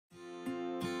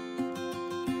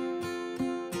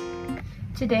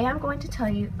Today I'm going to tell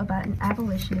you about an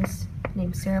abolitionist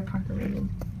named Sarah Parker Remond.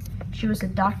 She was a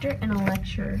doctor and a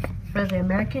lecturer for the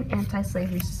American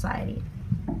Anti-Slavery Society.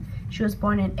 She was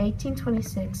born in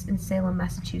 1826 in Salem,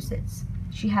 Massachusetts.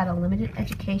 She had a limited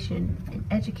education and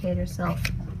educated herself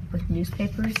with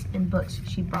newspapers and books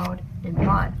she borrowed and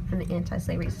bought from the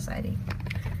Anti-Slavery Society.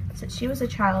 Since she was a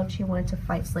child, she wanted to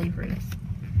fight slavery.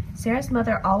 Sarah's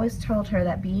mother always told her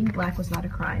that being black was not a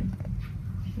crime.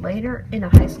 Later, in a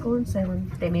high school in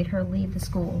Salem, they made her leave the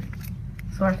school,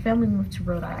 so our family moved to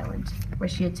Rhode Island, where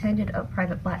she attended a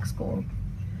private black school.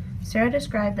 Sarah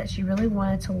described that she really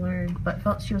wanted to learn, but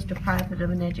felt she was deprived of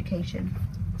an education,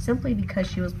 simply because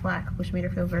she was black, which made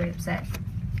her feel very upset.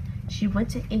 She went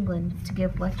to England to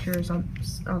give lectures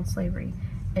on slavery,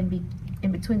 and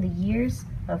in between the years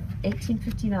of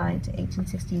 1859 to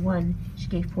 1861, she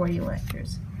gave 40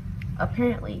 lectures.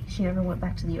 Apparently, she never went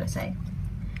back to the USA,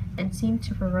 and seemed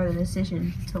to prefer the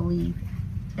decision to leave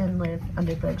and live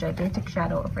under the gigantic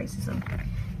shadow of racism.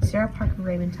 Sarah Parker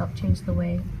Remond helped change the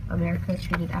way America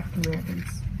treated African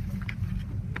Americans.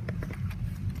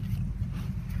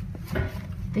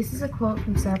 This is a quote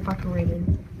from Sarah Parker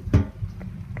Remond.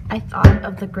 "I thought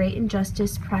of the great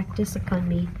injustice practiced upon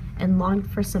me and longed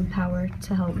for some power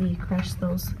to help me crush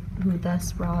those who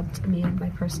thus robbed me of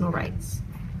my personal rights.